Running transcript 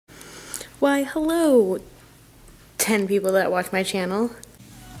Why, hello, 10 people that watch my channel.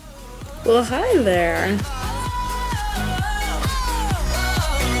 Well, hi there.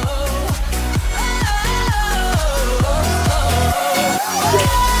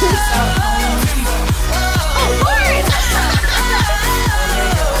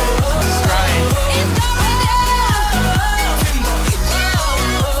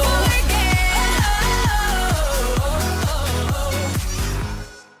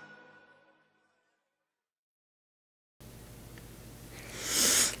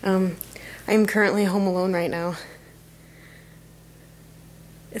 I'm currently home alone right now.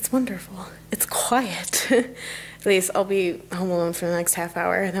 It's wonderful. It's quiet. At least I'll be home alone for the next half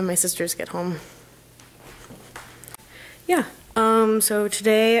hour, then my sisters get home. Yeah, so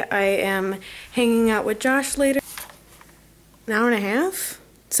today I am hanging out with Josh later. An hour and a half?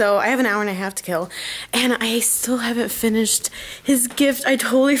 So I have an hour and a half to kill, and I still haven't finished his gift. I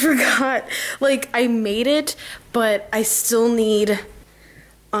totally forgot. Like, I made it, but I still need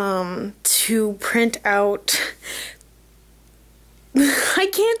to print out. I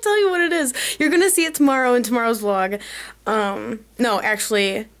can't tell you what it is. You're gonna see it tomorrow in tomorrow's vlog. No,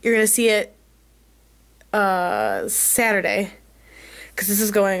 actually, you're gonna see it Saturday, because this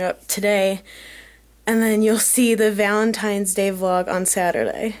is going up today, and then you'll see the Valentine's Day vlog on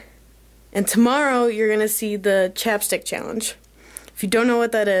Saturday. And tomorrow you're gonna see the chapstick challenge. If you don't know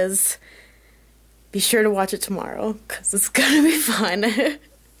what that is, be sure to watch it tomorrow, because it's gonna be fun.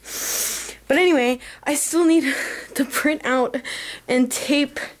 But anyway, I still need to print out and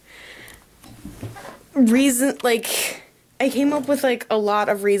tape I came up with like a lot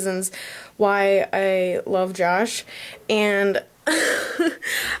of reasons why I love Josh, and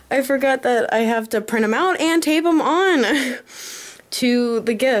I forgot that I have to print them out and tape them on to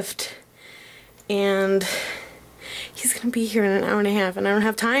the gift. And he's gonna be here in an hour and a half, and I don't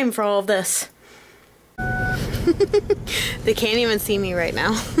have time for all of this. They can't even see me right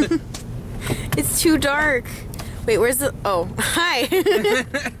now. It's too dark. Wait, where's the... Oh, hi.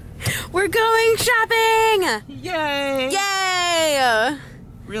 We're going shopping! Yay! Yay!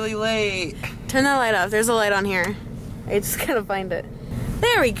 Really late. Turn that light off. There's a light on here. I just gotta find it.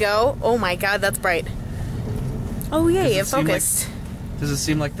 There we go. Oh my god, that's bright. Oh yay, it focused. Does it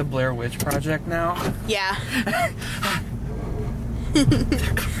seem like the Blair Witch Project now? Yeah.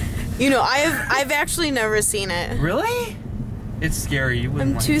 You know, I've actually never seen it. Really? It's scary. You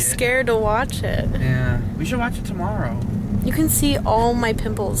wouldn't I'm too scared to watch it. Yeah. We should watch it tomorrow. You can see all my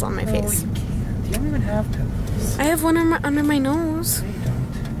pimples on my face. You can't. You don't even have pimples. I have one under my nose. No, you don't.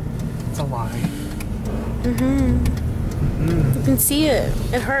 It's a lie. You can see it.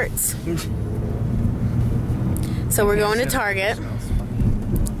 It hurts. So we're going to Target.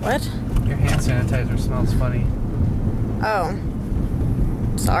 What? Your hand sanitizer smells funny. Oh.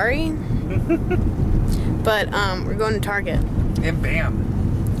 Sorry. But we're going to Target. And BAM.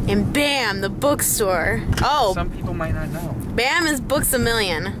 And BAM, the bookstore. Oh. Some people might not know. BAM is Books A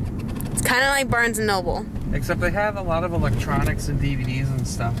Million. It's kind of like Barnes & Noble. Except they have a lot of electronics and DVDs and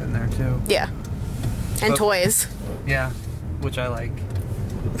stuff in there too. Yeah. And toys. Yeah, which I like.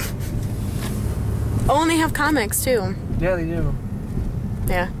 Oh, and they have comics too. Yeah, they do.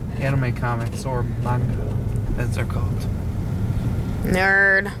 Yeah. Anime comics, or manga, as they're called.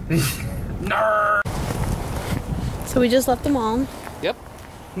 Nerd. Nerd! So we just left the mall. Yep.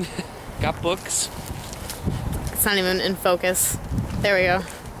 Got books. It's not even in focus. There we go.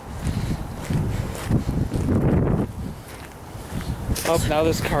 Oh, now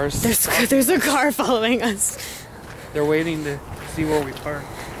this car's... There's a car following us. They're waiting to see where we park.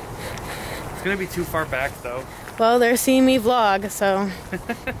 It's gonna be too far back, though. Well, they're seeing me vlog, so...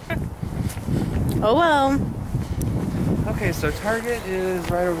 Oh well. Okay, so Target is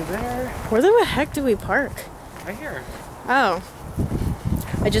right over there. Where the heck do we park? Right here. Oh.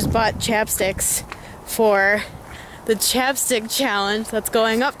 I just bought chapsticks for the chapstick challenge that's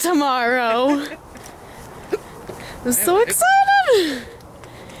going up tomorrow. I'm so excited!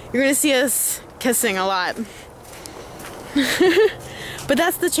 You're gonna see us kissing a lot. But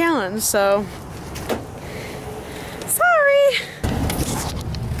that's the challenge, so... Sorry!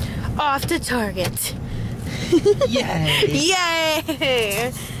 Off to Target. Yay!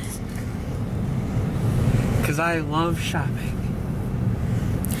 Yay! Because I love shopping.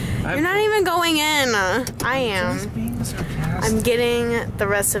 You're not even going in. I am. Just being sarcastic. I'm getting the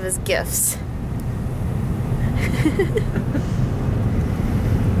rest of his gifts.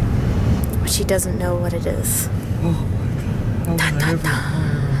 But she doesn't know what it is. Oh my god. Dun, dun,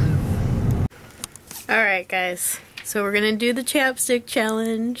 dun. Alright guys, so we're gonna do the chapstick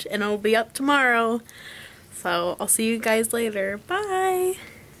challenge and it'll be up tomorrow. So I'll see you guys later. Bye!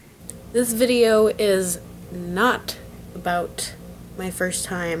 This video is not about my first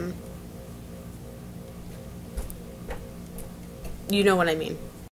time. You know what I mean.